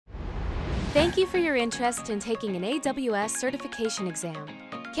Thank you for your interest in taking an AWS certification exam.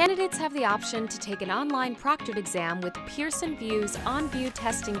 Candidates have the option to take an online proctored exam with Pearson VUE's OnVUE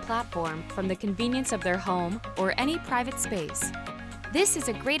testing platform from the convenience of their home or any private space. This is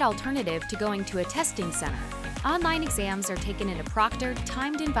a great alternative to going to a testing center. Online exams are taken in a proctored,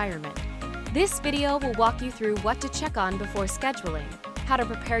 timed environment. This video will walk you through what to check on before scheduling, how to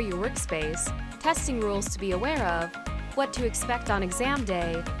prepare your workspace, testing rules to be aware of, what to expect on exam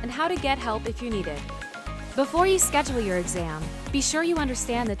day, and how to get help if you need it. Before you schedule your exam, be sure you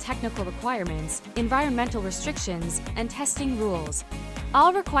understand the technical requirements, environmental restrictions, and testing rules.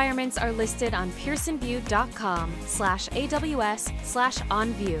 All requirements are listed on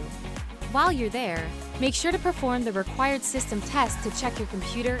pearsonvue.com/AWS/OnVUE. While you're there, make sure to perform the required system test to check your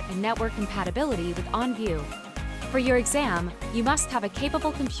computer and network compatibility with OnVUE. For your exam, you must have a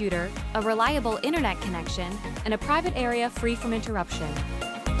capable computer, a reliable internet connection, and a private area free from interruption.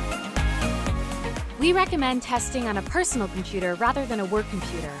 We recommend testing on a personal computer rather than a work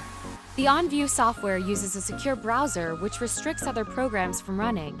computer. The OnVUE software uses a secure browser which restricts other programs from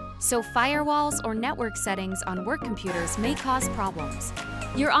running, so firewalls or network settings on work computers may cause problems.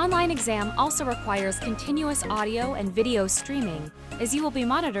 Your online exam also requires continuous audio and video streaming, as you will be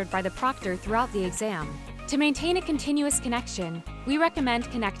monitored by the proctor throughout the exam. To maintain a continuous connection, we recommend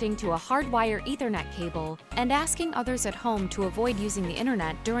connecting to a hardwire Ethernet cable and asking others at home to avoid using the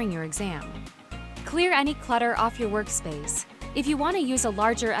internet during your exam. Clear any clutter off your workspace. If you want to use a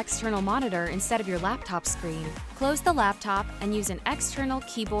larger external monitor instead of your laptop screen, close the laptop and use an external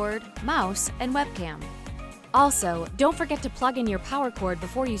keyboard, mouse, and webcam. Also, don't forget to plug in your power cord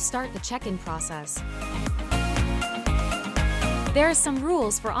before you start the check-in process. There are some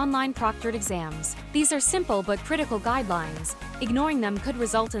rules for online proctored exams. These are simple but critical guidelines. Ignoring them could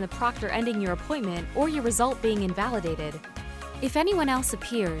result in the proctor ending your appointment or your result being invalidated. If anyone else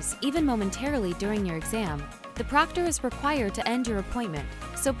appears, even momentarily during your exam, the proctor is required to end your appointment,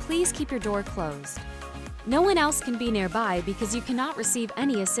 so please keep your door closed. No one else can be nearby because you cannot receive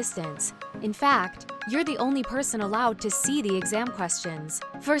any assistance. In fact, you're the only person allowed to see the exam questions.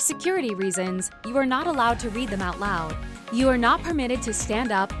 For security reasons, you are not allowed to read them out loud. You are not permitted to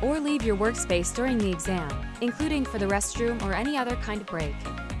stand up or leave your workspace during the exam, including for the restroom or any other kind of break.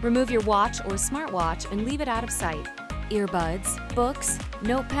 Remove your watch or smartwatch and leave it out of sight. Earbuds, books,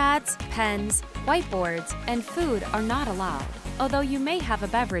 notepads, pens, whiteboards, and food are not allowed, although you may have a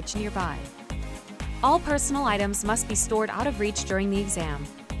beverage nearby. All personal items must be stored out of reach during the exam.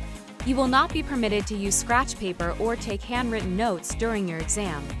 You will not be permitted to use scratch paper or take handwritten notes during your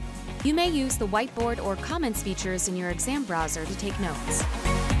exam. You may use the whiteboard or comments features in your exam browser to take notes.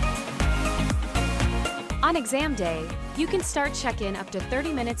 On exam day, you can start check-in up to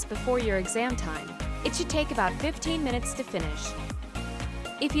 30 minutes before your exam time. It should take about 15 minutes to finish.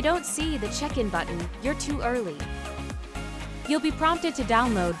 If you don't see the check-in button, you're too early. You'll be prompted to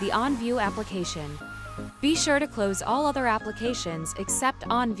download the OnVUE application. Be sure to close all other applications except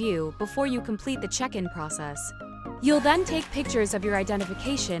OnVUE before you complete the check-in process. You'll then take pictures of your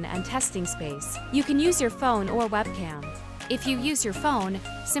identification and testing space. You can use your phone or webcam. If you use your phone,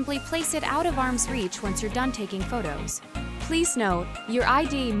 simply place it out of arm's reach once you're done taking photos. Please note, your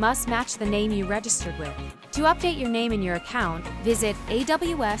ID must match the name you registered with. To update your name in your account, visit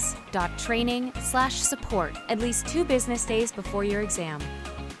aws.training/support at least 2 business days before your exam.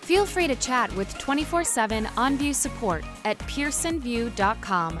 Feel free to chat with 24/7 OnVUE support at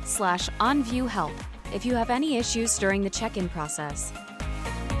pearsonvue.com/OnVUE-help if you have any issues during the check-in process.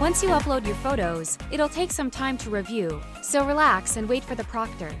 Once you upload your photos, it'll take some time to review, so relax and wait for the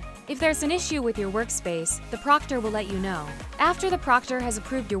proctor. If there's an issue with your workspace, the proctor will let you know. After the proctor has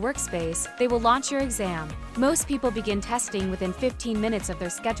approved your workspace, they will launch your exam. Most people begin testing within 15 minutes of their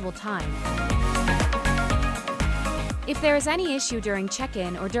scheduled time. If there is any issue during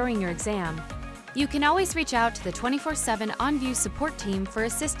check-in or during your exam, you can always reach out to the 24/7 OnVUE support team for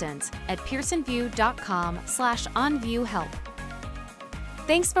assistance at pearsonvue.com/OnVUE-help.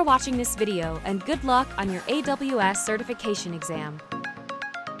 Thanks for watching this video and good luck on your AWS certification exam.